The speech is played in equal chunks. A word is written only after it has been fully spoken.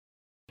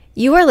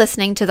You are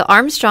listening to the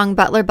Armstrong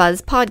Butler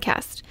Buzz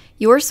podcast,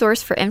 your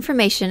source for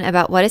information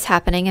about what is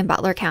happening in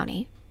Butler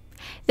County.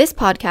 This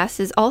podcast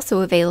is also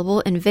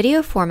available in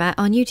video format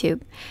on YouTube.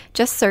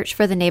 Just search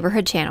for the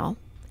Neighborhood Channel.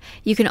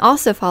 You can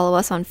also follow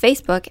us on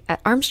Facebook at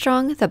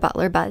Armstrong the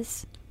Butler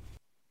Buzz.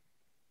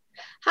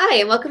 Hi,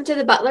 and welcome to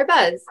the Butler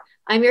Buzz.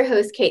 I'm your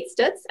host, Kate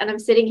Stutz, and I'm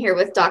sitting here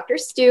with Dr.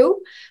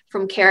 Stu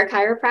from Cara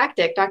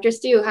Chiropractic. Dr.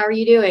 Stu, how are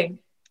you doing?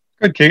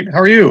 Good, Kate.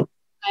 How are you?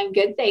 I'm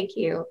good, thank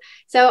you.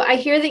 So I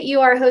hear that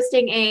you are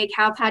hosting a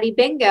Cow Patty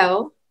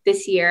Bingo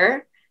this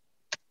year.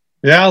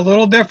 Yeah, a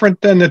little different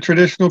than the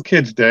traditional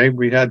Kids Day.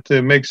 We had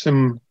to make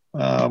some,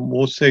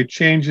 we'll say,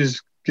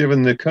 changes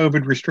given the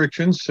COVID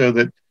restrictions so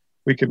that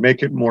we could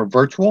make it more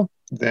virtual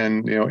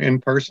than,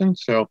 in person.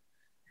 So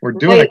we're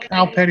doing a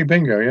Cow Patty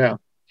Bingo, yeah.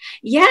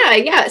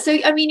 Yeah. So,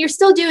 I mean, you're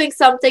still doing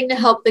something to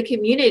help the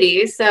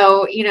community.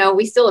 So,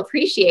 we still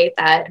appreciate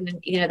that. And,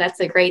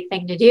 that's a great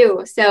thing to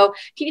do. So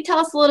can you tell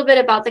us a little bit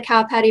about the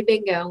Cow Patty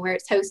Bingo and where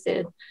it's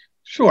hosted?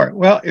 Sure.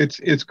 Well,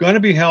 it's going to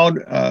be held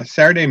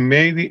Saturday,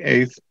 May the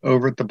 8th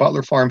over at the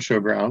Butler Farm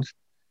Showgrounds.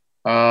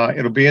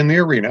 It'll be in the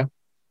arena.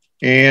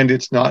 And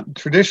it's not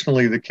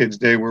traditionally the Kids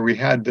Day where we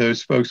had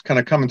those folks kind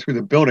of coming through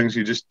the buildings.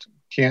 You just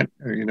can't,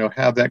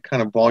 have that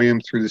kind of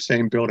volume through the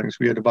same buildings.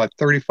 We had about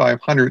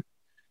 3,500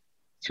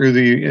 through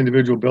the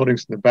individual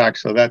buildings in the back.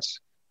 So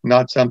that's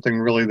not something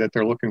really that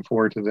they're looking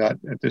forward to that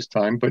at this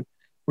time. But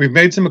we've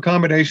made some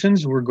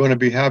accommodations. We're going to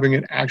be having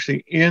it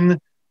actually in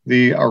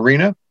the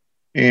arena.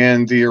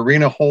 And the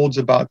arena holds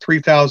about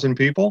 3,000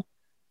 people.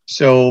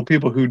 So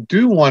people who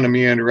do want to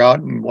meander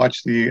out and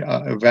watch the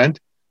event,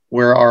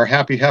 where our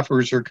happy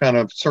heifers are kind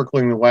of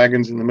circling the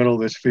wagons in the middle of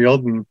this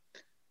field and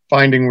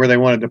finding where they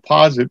want to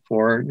deposit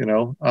for,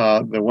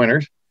 the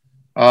winners.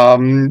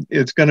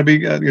 It's going to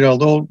be, a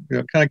little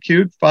kind of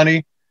cute,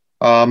 funny.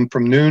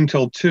 From noon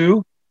till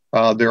 2,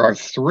 there are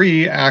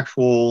 3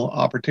 actual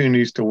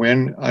opportunities to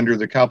win under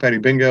the Cow Patty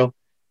Bingo.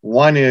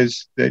 One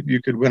is that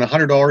you could win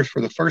 $100 for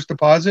the first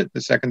deposit.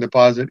 The second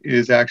deposit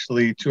is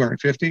actually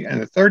 $250,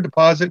 and the third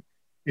deposit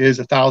is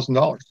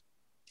 $1,000.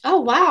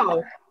 Oh,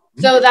 wow.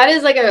 So that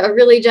is like a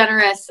really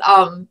generous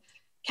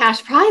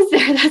cash prize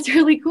there. That's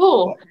really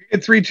cool. Well, you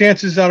get 3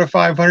 chances out of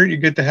 500. You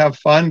get to have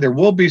fun. There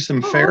will be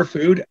some fair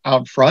food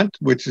out front,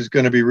 which is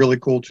going to be really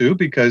cool too,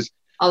 because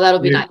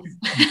that'll be nice.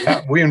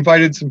 We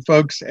invited some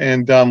folks,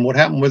 and what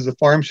happened was the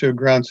farm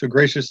showground so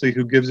graciously,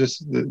 who gives us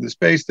the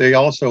space, they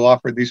also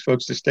offered these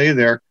folks to stay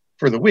there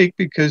for the week,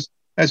 because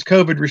as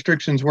COVID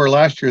restrictions were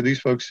last year, these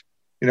folks,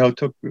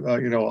 took,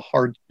 a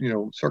hard,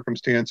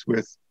 circumstance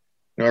with,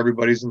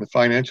 everybody's in the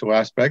financial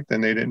aspect,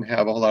 and they didn't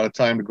have a whole lot of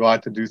time to go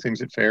out to do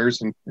things at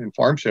fairs and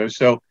farm shows.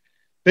 So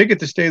they get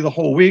to stay the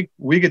whole week.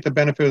 We get the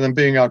benefit of them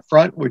being out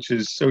front, which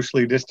is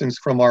socially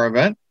distanced from our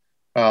event.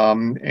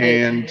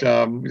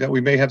 That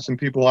we may have some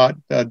people out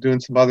doing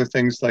some other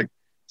things, like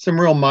some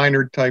real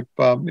minor type,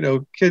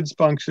 kids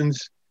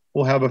functions.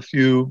 We'll have a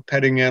few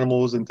petting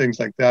animals and things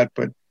like that,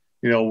 but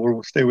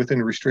we'll stay within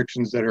the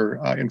restrictions that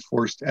are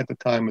enforced at the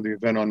time of the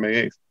event on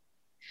May 8th.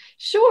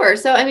 Sure.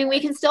 So, I mean, we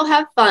can still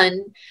have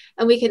fun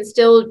and we can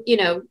still,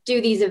 do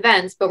these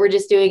events, but we're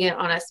just doing it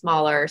on a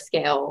smaller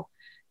scale.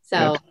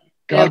 So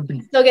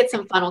still get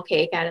some funnel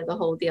cake out of the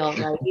whole deal,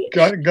 right?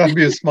 Got to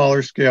be a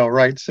smaller scale,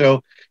 right?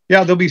 So,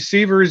 yeah, there'll be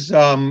Seavers.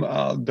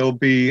 There'll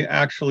be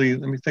actually,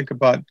 let me think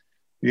about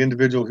the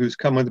individual who's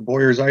come with the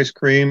Boyer's ice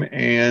cream,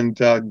 and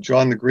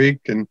John the Greek,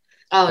 and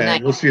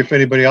nice. We'll see if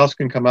anybody else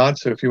can come out.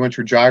 So if you want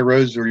your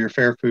gyros or your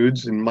fair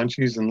foods and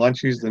munchies and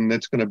lunchies, then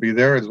that's going to be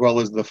there, as well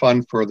as the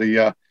fun for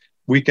the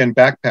weekend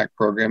backpack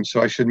program.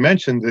 So I should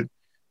mention that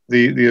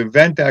the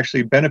event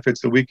actually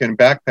benefits the weekend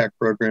backpack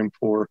program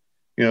for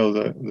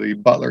the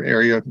Butler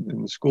area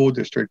in the school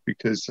district,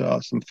 because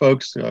some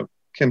folks,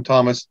 Kim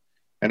Thomas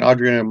and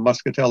Adriana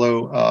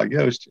Muscatello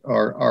Yost,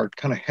 are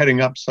kind of heading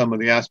up some of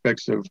the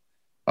aspects of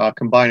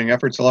combining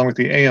efforts along with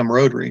the AM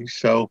Rotary.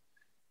 So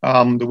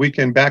the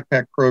weekend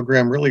backpack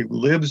program really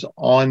lives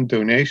on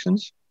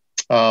donations.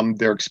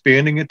 They're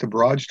expanding it to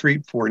Broad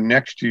Street for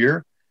next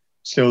year.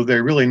 So they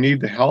really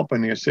need the help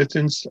and the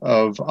assistance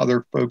of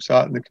other folks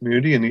out in the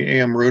community. And the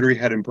AM Rotary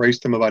had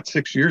embraced them about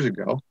 6 years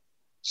ago.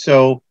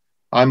 So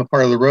I'm a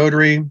part of the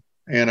Rotary.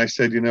 And I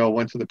said,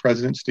 went to the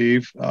president,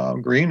 Steve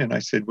Green, and I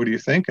said, what do you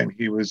think? And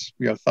he was,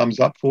 thumbs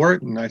up for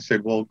it. And I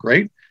said, well,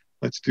 great,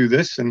 let's do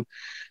this. And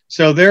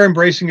so they're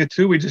embracing it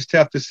too. We just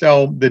have to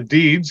sell the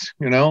deeds,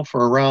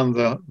 for around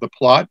the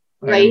plot.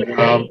 Right.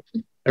 And,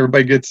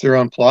 everybody gets their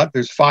own plot.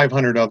 There's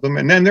 500 of them.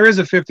 And then there is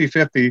a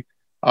 50-50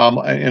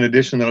 in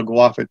addition that'll go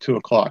off at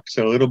 2:00.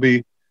 So it'll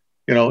be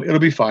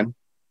fun.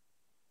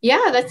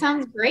 Yeah, that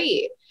sounds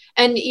great.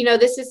 And,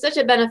 this is such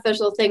a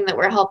beneficial thing that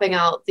we're helping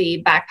out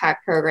the backpack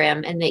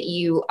program, and that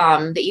you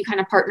kind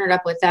of partnered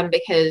up with them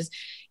because,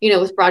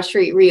 with Broad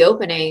Street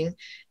reopening,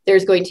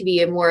 there's going to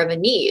be more of a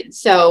need.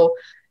 So,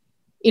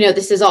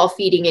 this is all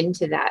feeding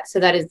into that. So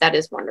that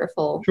is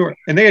wonderful. Sure.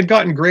 And they had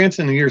gotten grants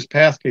in the years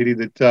past, Katie,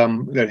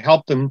 that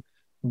helped them,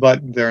 but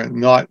they're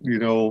not,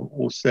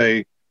 we'll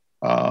say,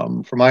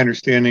 from my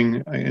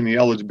understanding, in the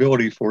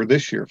eligibility for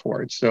this year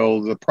for it.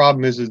 So the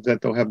problem is that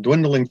they'll have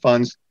dwindling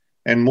funds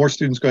and more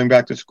students going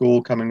back to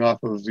school coming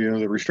off of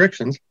the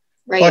restrictions.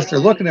 Right. Plus, they're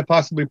looking at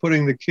possibly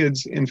putting the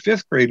kids in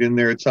fifth grade in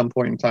there at some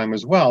point in time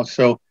as well.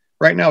 So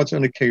right now it's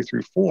only K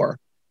through 4.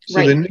 So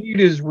right. The need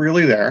is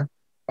really there.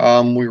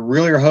 We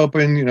really are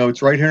hoping,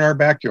 it's right here in our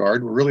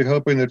backyard. We're really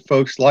hoping that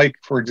folks like,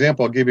 for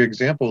example, I'll give you an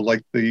example,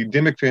 like the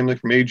Dimmick family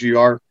from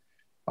AGR,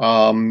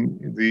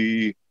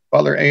 the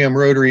Butler AM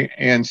Rotary,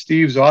 and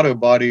Steve's Auto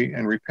Body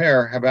and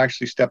Repair have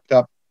actually stepped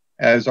up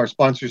as our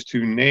sponsors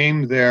to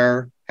name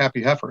their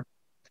happy heifer.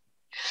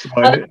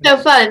 So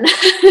fun.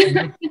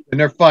 and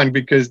they're fun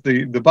because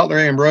the Butler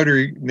AM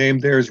Rotary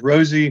named theirs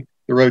Rosie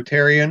the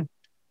Rotarian.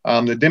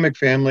 The Dimmick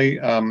family,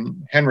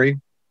 Henry,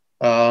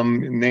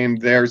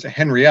 named theirs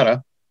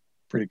Henrietta.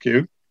 Pretty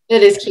cute.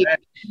 It is cute.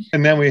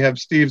 And then we have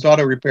Steve's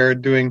Auto Repair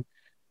doing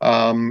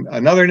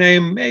another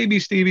name, maybe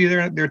Stevie.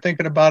 They're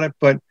thinking about it,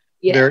 but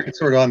they're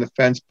sort of on the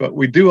fence. But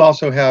we do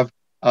also have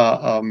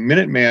a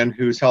Minuteman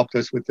who's helped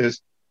us with this,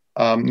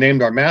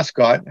 named our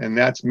mascot, and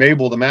that's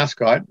Mabel the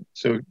mascot.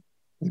 So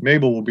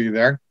Mabel will be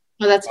there.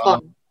 Oh, that's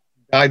fun.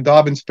 Guy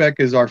Dobbins-Speck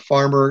is our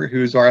farmer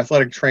who's our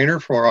athletic trainer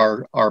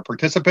for our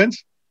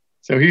participants.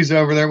 So he's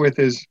over there with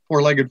his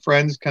four-legged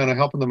friends, kind of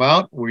helping them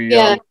out.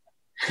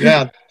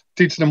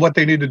 Teaching them what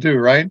they need to do,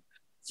 right?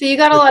 So you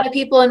got a lot of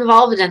people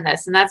involved in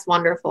this, and that's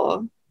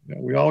wonderful. Yeah,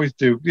 we always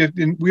do.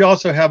 We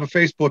also have a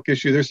Facebook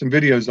issue. There's some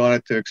videos on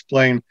it to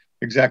explain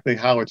exactly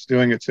how it's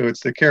doing it. So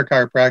it's the Care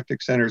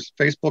Chiropractic Center's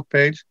Facebook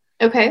page.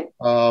 Okay.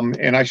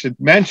 And I should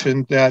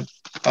mention that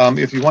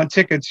if you want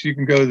tickets, you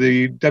can go to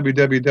the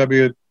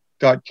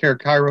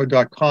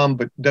www.carechiro.com,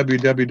 but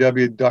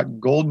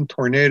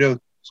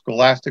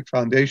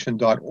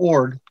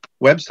www.goldentornadoscholasticfoundation.org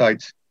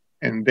websites,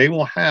 and they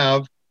will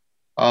have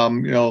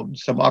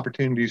some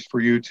opportunities for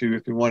you to,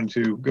 if you wanted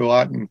to go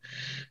out and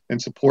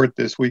support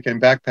this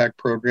weekend backpack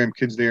program,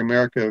 Kids Day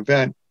America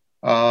event,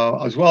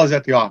 as well as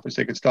at the office.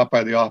 They could stop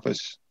by the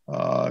office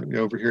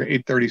over here,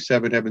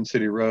 837 Evans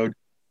City Road.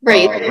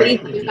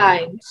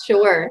 Right.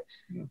 Sure.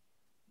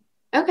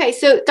 Okay.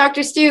 So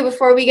Dr. Stu,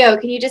 before we go,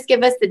 can you just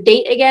give us the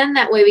date again?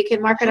 That way we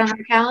can mark it on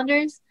our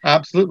calendars.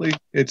 Absolutely.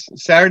 It's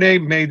Saturday,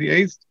 May the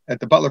 8th at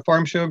the Butler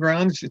Farm Show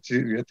grounds. It's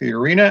at the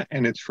arena,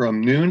 and it's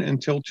from noon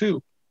until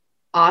 2.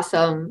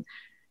 Awesome.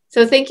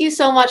 So thank you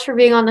so much for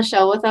being on the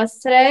show with us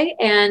today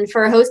and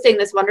for hosting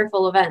this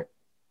wonderful event.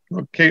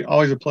 Well, Kate,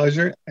 always a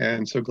pleasure,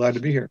 and so glad to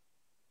be here.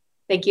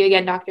 Thank you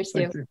again, Dr. Stu.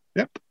 Thank you.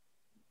 Yep.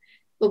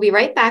 We'll be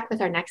right back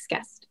with our next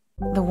guest.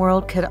 The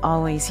world could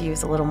always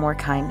use a little more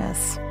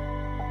kindness,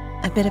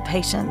 a bit of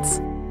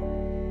patience,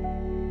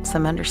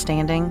 some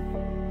understanding.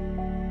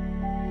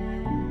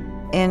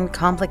 In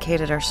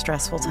complicated or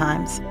stressful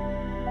times,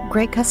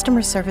 great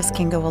customer service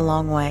can go a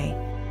long way.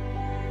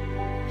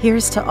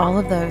 Here's to all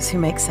of those who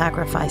make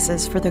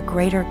sacrifices for the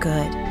greater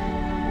good.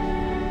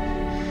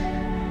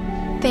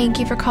 Thank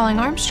you for calling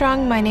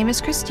Armstrong. My name is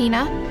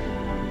Christina.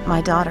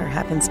 My daughter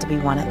happens to be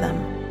one of them.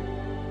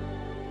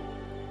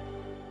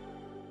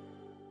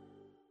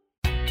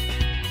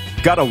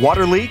 Got a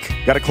water leak?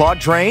 Got a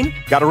clogged drain?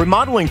 Got a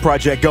remodeling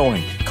project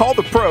going? Call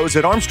the pros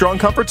at Armstrong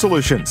Comfort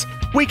Solutions.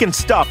 We can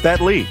stop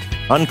that leak,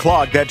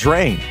 unclog that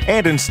drain,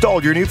 and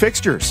install your new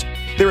fixtures.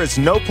 There is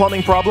no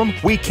plumbing problem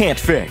we can't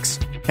fix.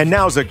 And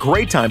now's a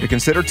great time to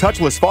consider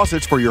touchless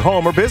faucets for your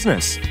home or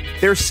business.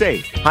 They're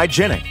safe,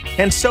 hygienic,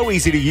 and so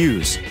easy to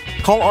use.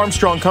 Call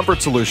Armstrong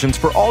Comfort Solutions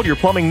for all your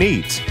plumbing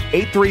needs.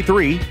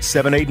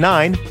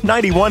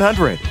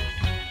 833-789-9100.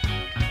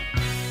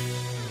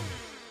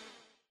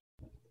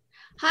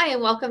 Hi,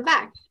 and welcome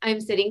back. I'm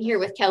sitting here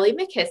with Kelly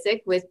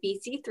McKissick with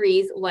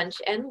BC3's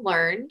Lunch and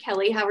Learn.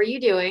 Kelly, how are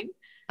you doing?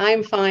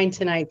 I'm fine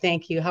tonight.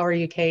 Thank you. How are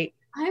you, Kate?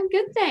 I'm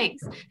good,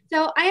 thanks.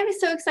 So I am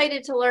so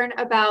excited to learn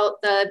about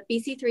the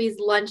BC3's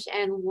Lunch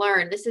and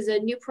Learn. This is a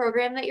new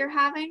program that you're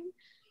having?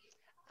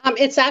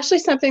 It's actually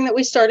something that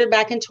we started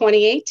back in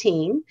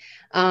 2018,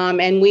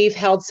 and we've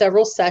held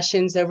several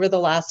sessions over the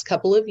last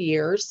couple of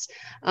years.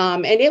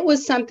 And it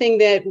was something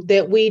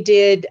that we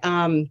did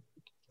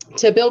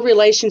to build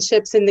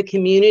relationships in the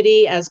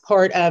community as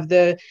part of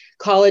the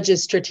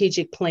college's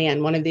strategic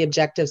plan, one of the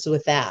objectives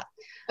with that.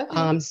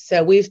 Okay.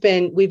 So we've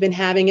been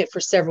having it for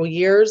several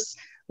years.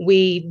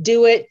 We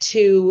do it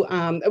to,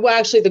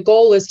 the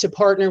goal is to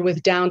partner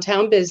with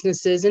downtown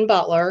businesses in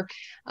Butler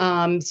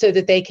so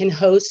that they can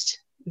host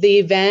the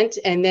event,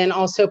 and then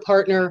also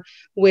partner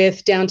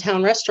with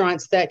downtown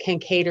restaurants that can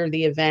cater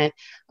the event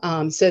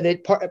so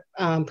that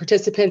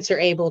participants are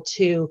able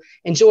to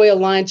enjoy a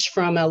lunch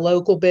from a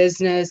local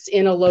business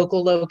in a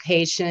local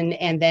location,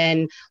 and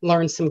then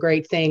learn some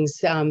great things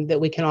that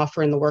we can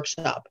offer in the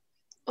workshop.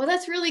 Well,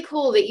 that's really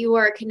cool that you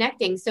are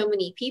connecting so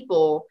many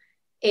people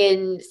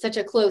in such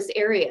a close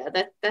area.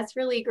 That's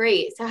really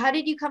great. So how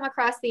did you come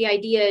across the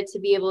idea to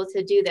be able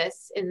to do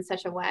this in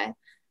such a way?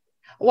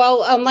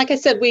 Well, like I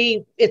said,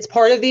 it's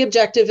part of the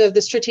objective of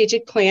the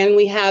strategic plan.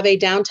 We have a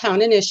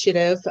downtown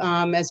initiative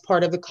as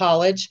part of the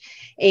college,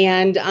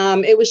 and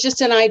it was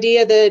just an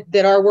idea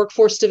that our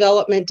workforce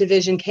development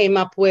division came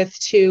up with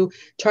to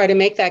try to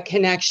make that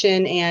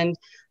connection and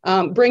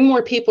bring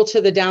more people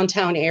to the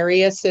downtown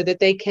area so that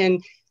they can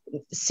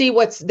see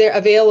what's there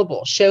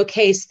available,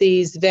 showcase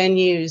these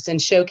venues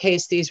and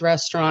showcase these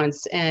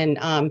restaurants. And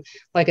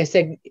like I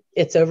said,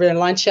 it's over the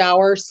lunch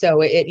hour,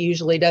 so it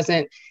usually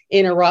doesn't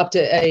interrupt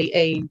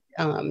a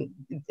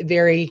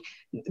very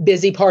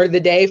busy part of the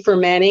day for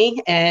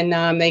many.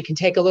 And they can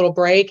take a little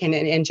break and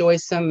enjoy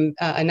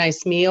a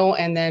nice meal,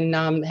 and then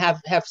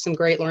have some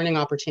great learning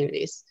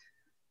opportunities.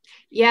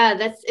 Yeah,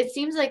 it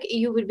seems like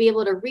you would be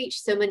able to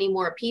reach so many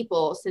more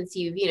people since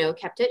you've,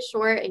 kept it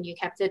short and you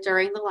kept it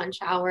during the lunch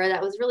hour.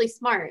 That was really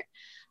smart.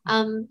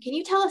 Can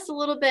you tell us a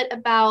little bit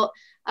about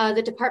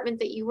the department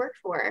that you work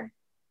for?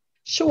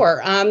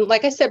 Sure.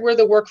 Like I said, we're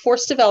the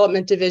workforce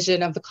development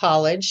division of the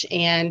college,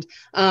 and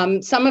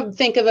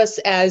think of us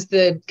as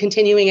the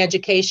continuing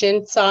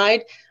education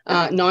side,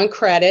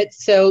 non-credit.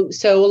 So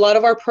a lot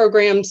of our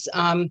programs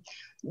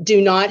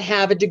do not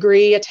have a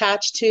degree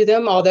attached to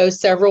them, although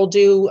several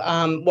do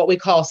what we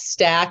call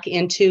stack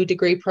into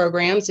degree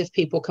programs. If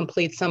people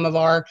complete some of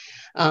our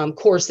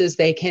courses,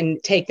 they can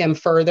take them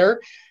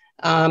further.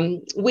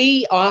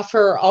 We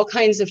offer all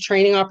kinds of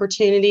training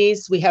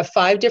opportunities. We have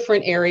 5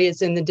 different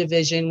areas in the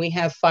division. We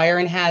have fire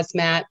and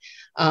hazmat,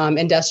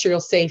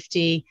 industrial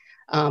safety,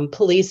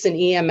 police and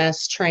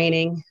EMS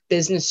training,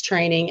 business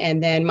training,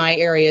 and then my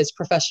area is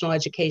professional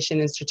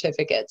education and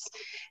certificates.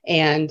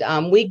 And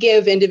we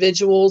give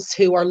individuals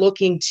who are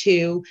looking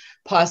to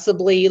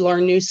possibly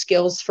learn new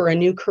skills for a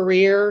new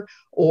career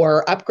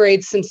or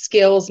upgrade some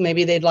skills.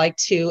 Maybe they'd like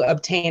to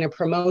obtain a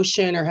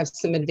promotion or have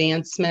some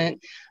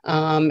advancement,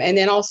 and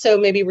then also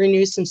maybe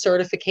renew some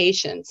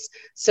certifications.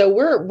 So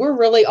we're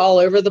really all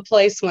over the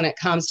place when it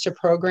comes to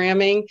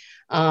programming.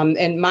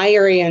 And my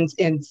area,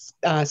 and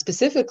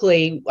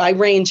specifically, I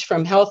range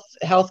from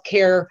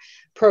healthcare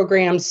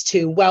programs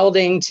to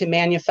welding to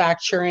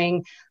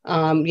manufacturing. We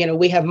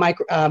have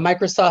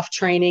Microsoft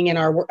training in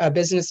our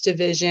business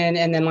division.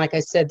 And then, like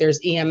I said, there's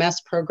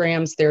EMS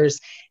programs, there's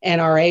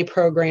NRA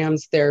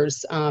programs,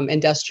 there's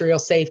industrial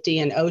safety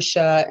and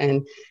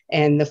OSHA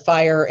and the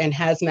fire and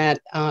hazmat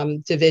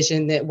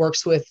division that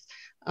works with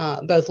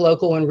both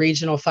local and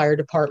regional fire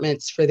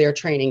departments for their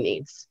training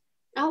needs.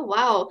 Oh,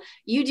 wow.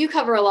 You do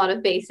cover a lot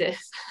of bases.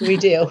 We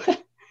do.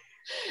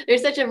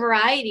 There's such a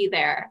variety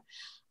there.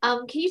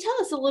 Can you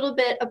tell us a little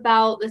bit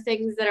about the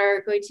things that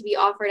are going to be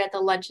offered at the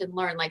Lunch and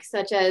Learn,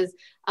 such as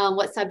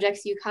what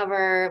subjects you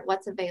cover,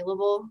 what's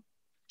available?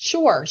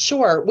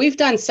 Sure. We've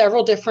done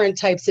several different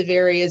types of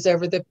areas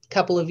over the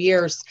couple of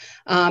years.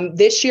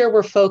 This year,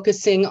 we're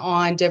focusing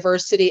on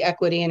diversity,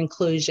 equity, and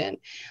inclusion.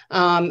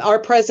 Our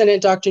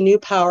president, Dr.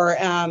 Newpower,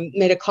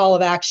 made a call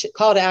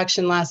to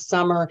action last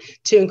summer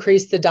to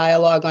increase the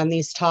dialogue on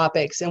these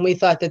topics. And we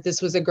thought that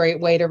this was a great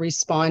way to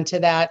respond to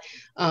that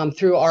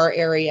through our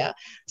area.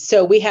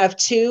 So we have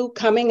 2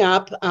 coming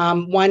up.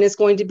 One is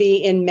going to be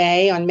in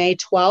May, on May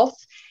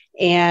 12th.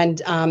 And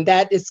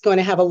that is going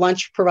to have a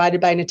lunch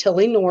provided by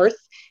Natilli North,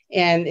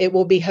 and it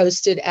will be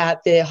hosted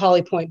at the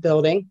Holly Point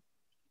building.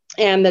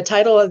 And the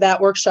title of that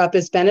workshop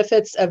is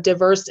Benefits of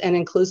Diverse and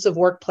Inclusive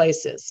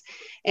Workplaces.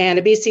 And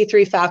a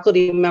BC3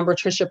 faculty member,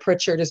 Tricia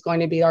Pritchard, is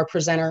going to be our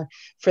presenter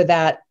for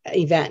that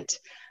event.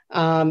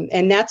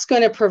 And that's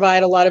going to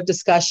provide a lot of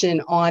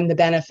discussion on the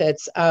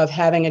benefits of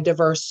having a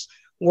diverse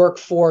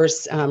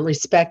workforce,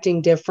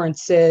 respecting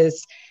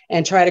differences,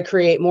 and try to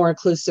create more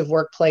inclusive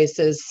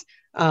workplaces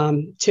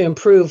to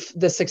improve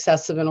the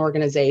success of an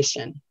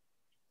organization.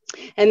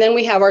 And then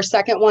we have our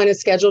second one is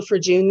scheduled for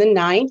June the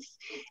 9th,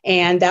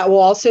 and that will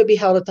also be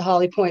held at the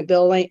Holly Point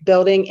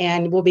building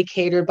and will be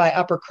catered by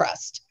Upper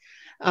Crust.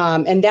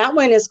 And that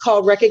one is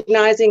called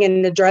Recognizing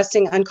and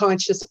Addressing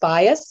Unconscious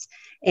Bias.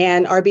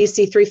 And our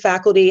BC3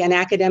 faculty and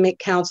academic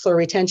counselor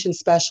retention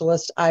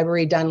specialist,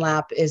 Ivory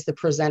Dunlap, is the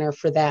presenter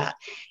for that.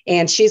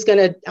 And she's going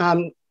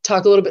to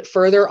talk a little bit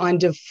further on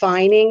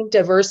defining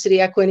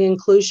diversity, equity, and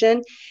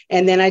inclusion,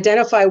 and then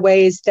identify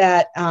ways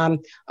that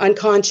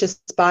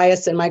unconscious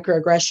bias and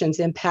microaggressions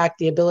impact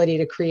the ability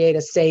to create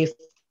a safe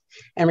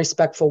and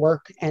respectful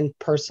work and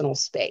personal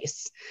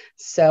space.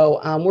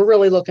 So we're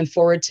really looking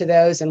forward to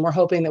those, and we're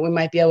hoping that we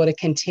might be able to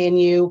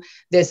continue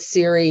this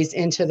series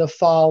into the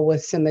fall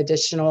with some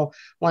additional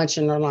lunch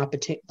and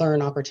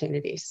learn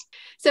opportunities.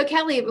 So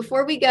Kelly,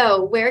 before we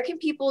go, where can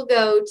people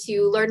go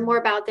to learn more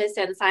about this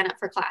and sign up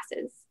for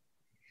classes?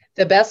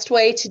 The best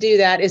way to do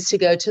that is to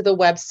go to the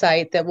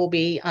website that will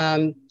be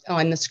on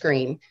the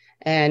screen.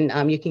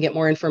 And you can get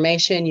more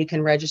information. You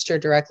can register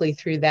directly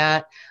through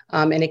that.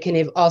 And it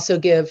can also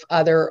give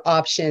other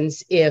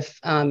options if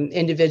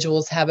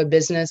individuals have a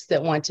business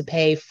that want to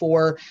pay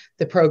for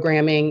the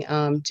programming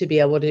to be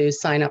able to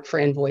sign up for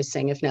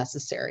invoicing if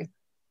necessary.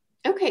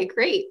 Okay,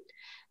 great.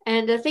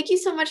 And thank you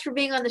so much for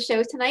being on the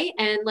show tonight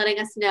and letting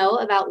us know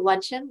about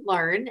Lunch and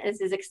Learn. This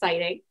is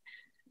exciting.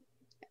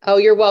 Oh,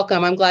 you're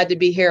welcome. I'm glad to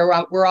be here.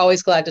 We're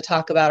always glad to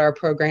talk about our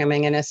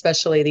programming and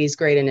especially these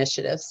great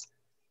initiatives.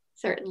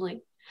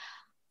 Certainly.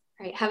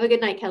 All right. Have a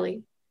good night,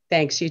 Kelly.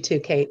 Thanks. You too,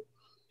 Kate.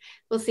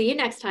 We'll see you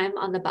next time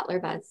on the Butler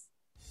Buzz.